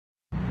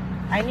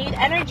I need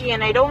energy,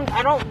 and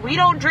we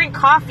don't drink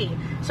coffee.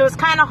 So it's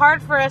kind of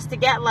hard for us to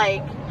get,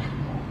 like,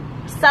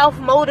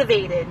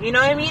 self-motivated. You know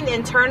what I mean?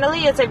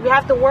 Internally, it's like we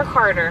have to work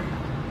harder.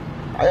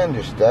 I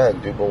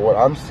understand, dude, but what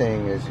I'm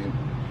saying is,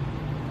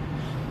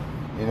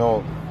 you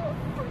know,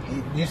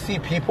 you see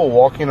people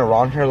walking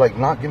around here, like,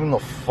 not giving a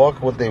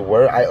fuck what they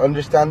wear. I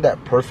understand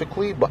that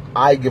perfectly, but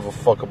I give a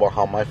fuck about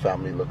how my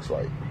family looks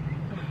like.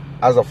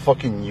 As a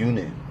fucking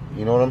unit.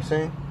 You know what I'm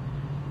saying?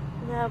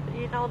 Yeah, but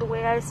you know, the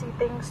way I see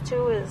things,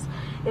 too, is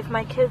if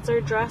my kids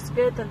are dressed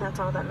good, then that's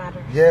all that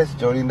matters. Yes,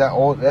 Jody, that's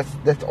all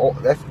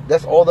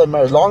that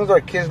matters. As long as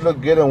our kids look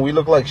good and we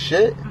look like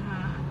shit,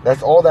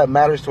 that's all that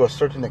matters to a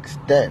certain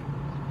extent.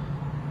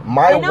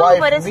 I know,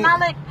 but it's not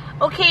like...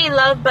 Okay,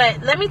 love,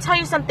 but let me tell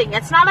you something.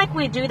 It's not like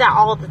we do that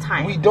all the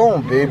time. We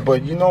don't, babe,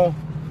 but you know...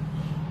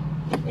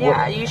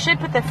 Yeah, you should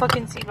put the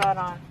fucking seatbelt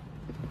on.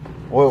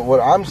 What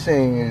I'm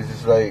saying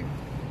is like...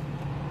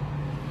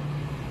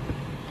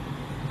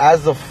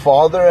 As a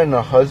father and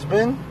a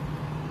husband,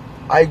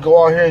 I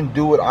go out here and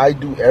do what I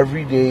do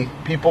every day.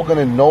 People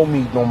gonna know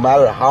me no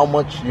matter how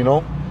much, you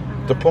know,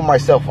 to put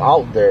myself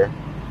out there.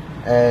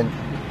 And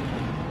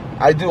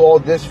I do all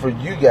this for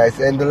you guys.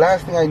 And the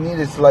last thing I need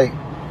is, like,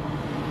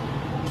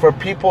 for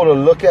people to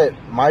look at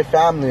my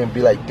family and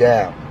be like,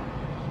 damn,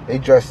 they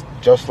dress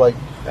just like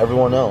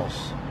everyone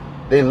else.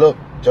 They look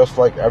just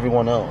like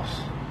everyone else.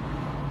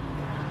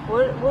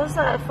 What was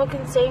that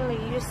fucking saying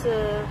that you used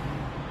to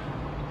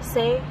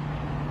say?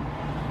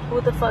 Who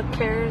the fuck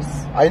cares?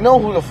 I know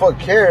who the fuck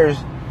cares,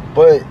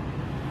 but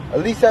at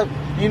least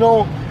you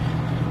know,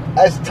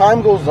 as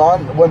time goes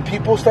on, when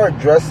people start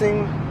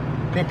dressing,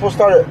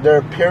 their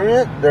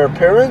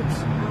appearance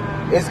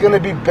is going to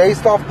be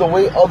based off the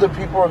way other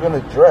people are going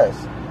to dress.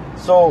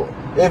 So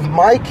if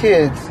my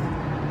kids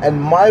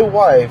and my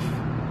wife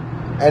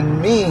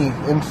and me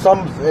in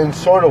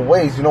sort of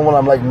ways, you know, when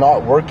I'm like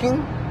not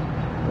working,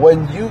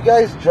 when you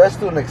guys dress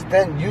to an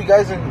extent,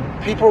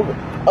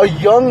 a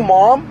young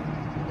mom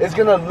is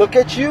going to look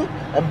at you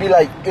and be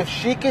like, if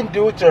she can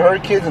do it to her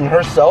kids and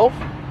herself,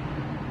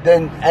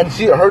 then, and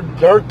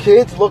her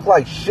kids look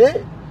like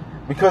shit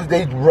because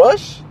they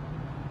rush,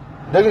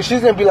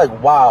 she's going to be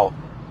like, wow,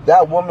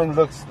 that woman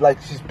looks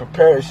like she's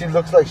prepared. She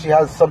looks like she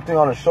has something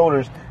on her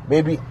shoulders.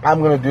 Maybe I'm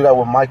going to do that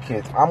with my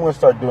kids. I'm going to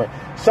start doing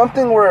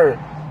something where,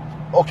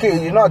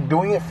 okay, you're not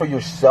doing it for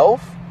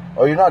yourself,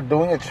 or you're not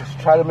doing it to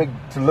try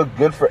to look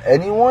good for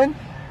anyone,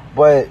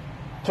 but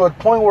to a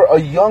point where a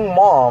young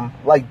mom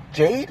like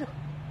Jade,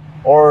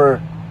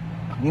 or,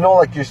 you know,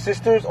 like your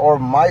sisters or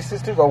my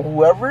sisters or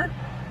whoever,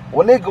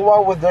 when they go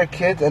out with their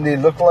kids and they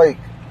look like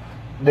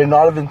they're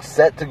not even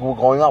set to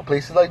going out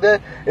places like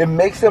that, it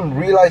makes them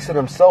realize to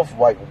themselves,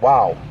 like,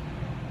 wow.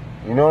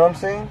 You know what I'm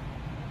saying?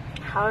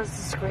 How is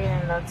the screen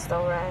and that's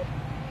still red?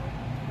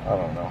 I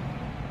don't know.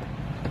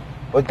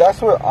 But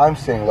that's what I'm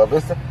saying, love.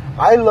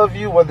 I love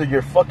you whether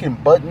you're fucking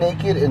butt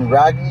naked in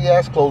raggedy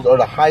ass clothes or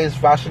the highest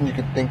fashion you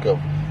could think of.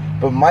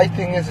 But my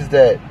thing is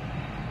that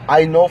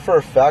I know for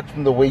a fact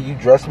from the way you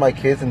dress my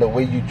kids and the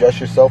way you dress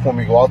yourself when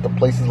we go out to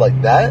places like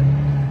that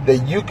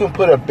you can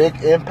put a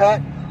big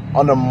impact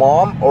on a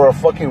mom or a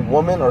fucking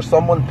woman or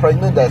someone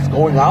pregnant that's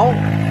going out.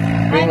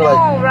 I know,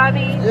 like, Robbie.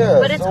 Yeah,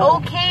 but it's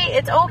okay.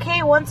 It's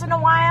okay once in a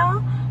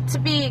while to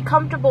be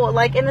comfortable,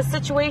 like in a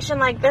situation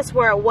like this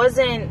where it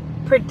wasn't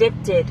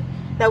predicted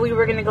that we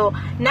were going to go.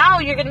 Now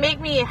you're going to make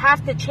me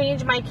have to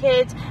change my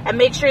kids and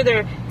make sure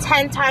they're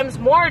 10 times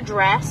more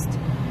dressed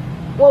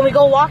when we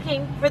go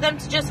walking for them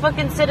to just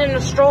fucking sit in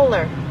a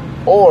stroller.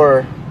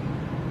 Or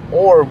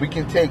we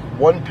can take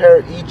one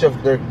pair each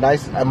of their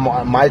nice,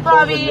 my clothes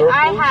Bobby, and your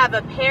clothes. I have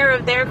a pair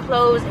of their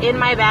clothes in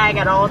my bag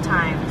at all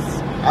times.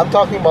 I'm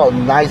talking about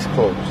nice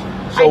clothes.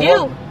 So I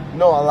do.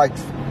 No, I like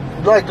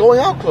going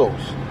out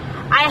clothes.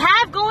 I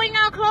have going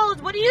out clothes.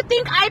 What do you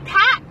think I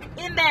pack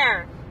in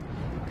there?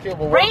 Okay,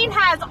 well, Rain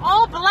has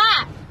all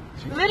black.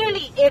 Jesus.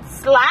 Literally, it's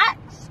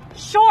slacks,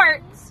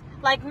 shorts,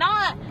 like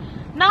not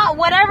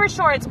whatever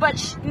shorts, but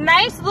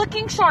nice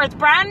looking shorts,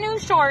 brand new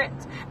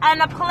shorts,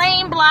 and a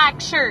plain black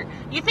shirt.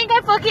 You think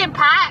I fucking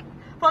pack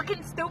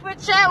fucking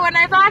stupid shit when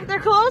I pack their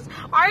clothes?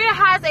 Arya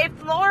has a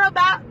floral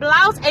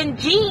blouse and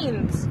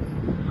jeans.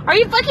 Are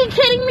you fucking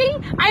kidding me?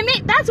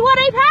 That's what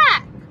I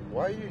pack.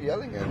 Why are you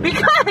yelling at me?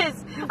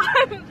 Because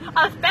I'm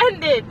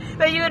offended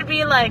that you would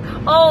be like,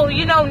 oh,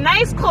 you know,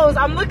 nice clothes.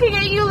 I'm looking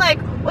at you like,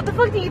 what the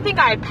fuck do you think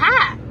I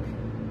pack?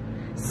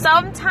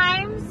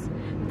 Sometimes,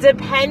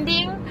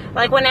 depending,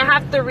 like when I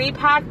have to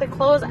repack the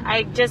clothes,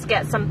 I just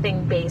get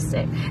something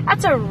basic.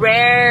 That's a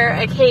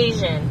rare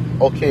occasion.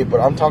 Okay,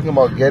 but I'm talking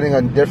about getting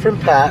a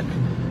different pack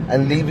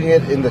and leaving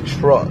it in the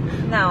truck.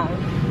 No.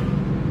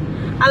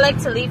 I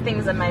like to leave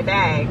things in my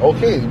bag.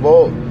 Okay,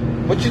 well,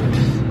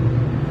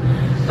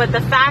 But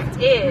the fact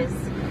is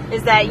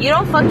that you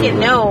don't fucking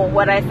know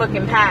what I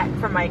fucking pack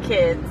for my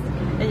kids.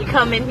 And you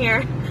come in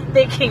here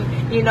thinking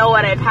you know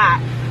what I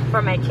pack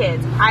for my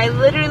kids. I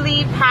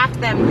literally pack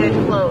them good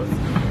clothes.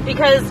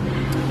 Because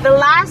the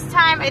last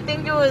time, I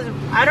think it was,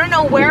 I don't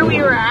know where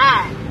we were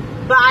at,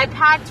 but I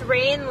packed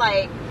Rain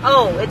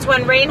it's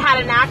when Rain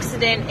had an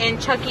accident in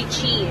Chuck E.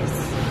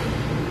 Cheese.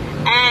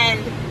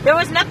 And there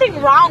was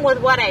nothing wrong with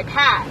what I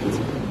packed,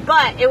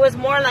 but it was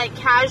more like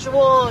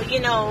casual,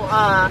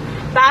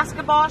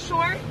 basketball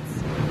shorts.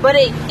 But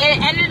it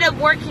ended up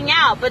working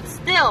out. But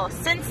still,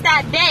 since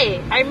that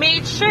day, I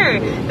made sure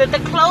that the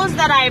clothes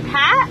that I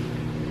pack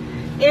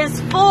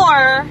is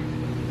for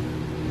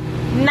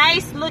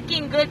nice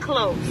looking good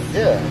clothes.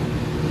 Yeah.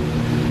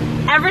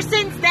 Ever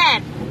since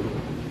then.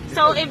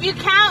 So if you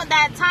count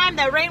that time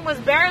that Rain was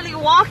barely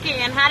walking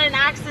and had an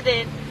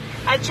accident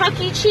at Chuck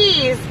E.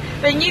 Cheese,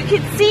 then you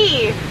can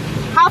see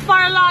how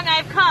far along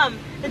I've come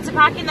into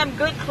packing them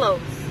good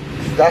clothes.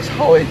 That's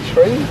how it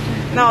trains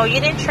you. No,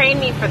 you didn't train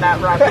me for that,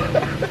 Robbie.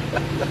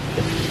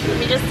 Let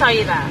me just tell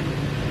you that.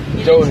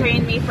 You Jody. didn't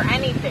train me for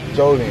anything.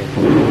 Jolene.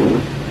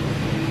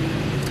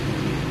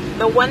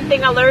 The one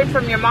thing I learned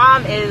from your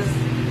mom is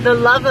the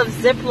love of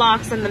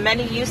Ziplocs and the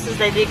many uses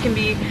that they can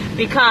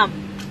become.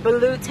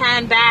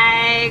 Balutan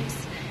bags,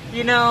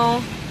 Who do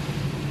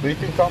you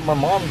think taught my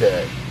mom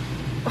that?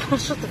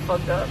 Shut the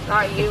fuck up.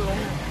 Not you.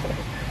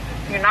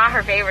 You're not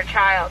her favorite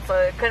child, so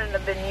it couldn't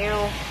have been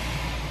you.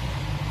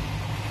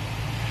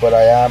 But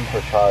I am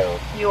her child.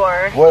 You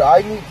are.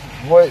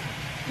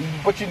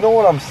 But you know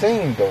what I'm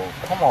saying, though.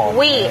 Come on.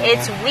 Man.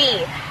 It's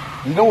we.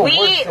 You know what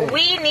we're saying.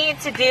 We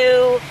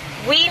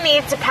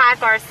need to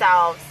pack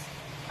ourselves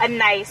a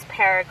nice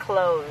pair of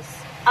clothes.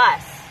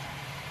 Us.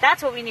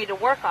 That's what we need to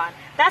work on.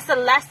 That's the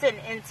lesson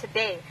in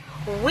today.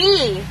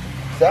 Exactly.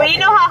 But you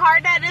know how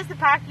hard that is to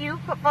pack you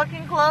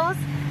fucking clothes?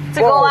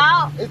 Go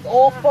out? It's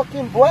all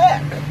fucking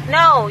black.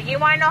 No, you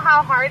want to know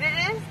how hard it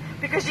is?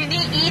 Because you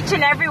need each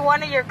and every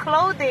one of your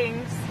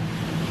clothings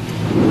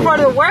for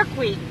the work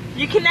week.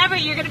 You're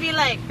gonna be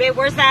like, babe,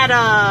 where's that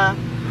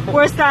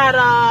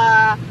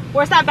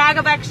bag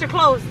of extra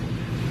clothes?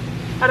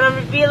 And I'm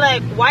gonna be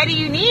like, why do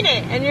you need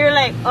it? And you're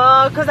like,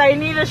 cause I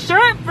need a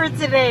shirt for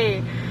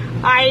today.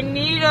 I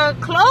need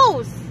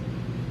clothes.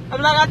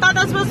 I'm like, I thought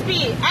that's supposed to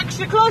be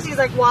extra clothes. He's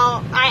like,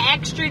 well, I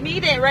extra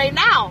need it right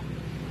now.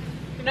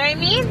 You know what I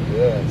mean?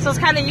 Yeah. So it's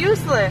kind of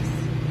useless.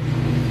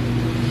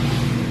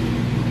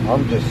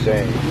 I'm just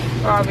saying.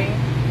 Robbie.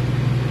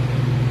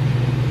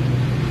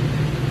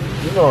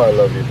 You know I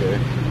love you,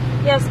 babe.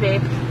 Yes,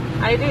 babe.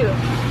 I do.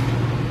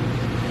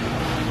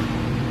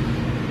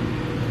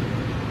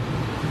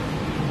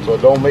 So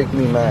don't make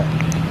me mad.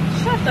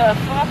 Shut the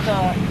fuck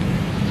up.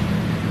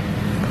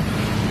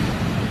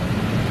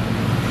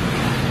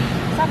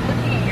 Stop looking at your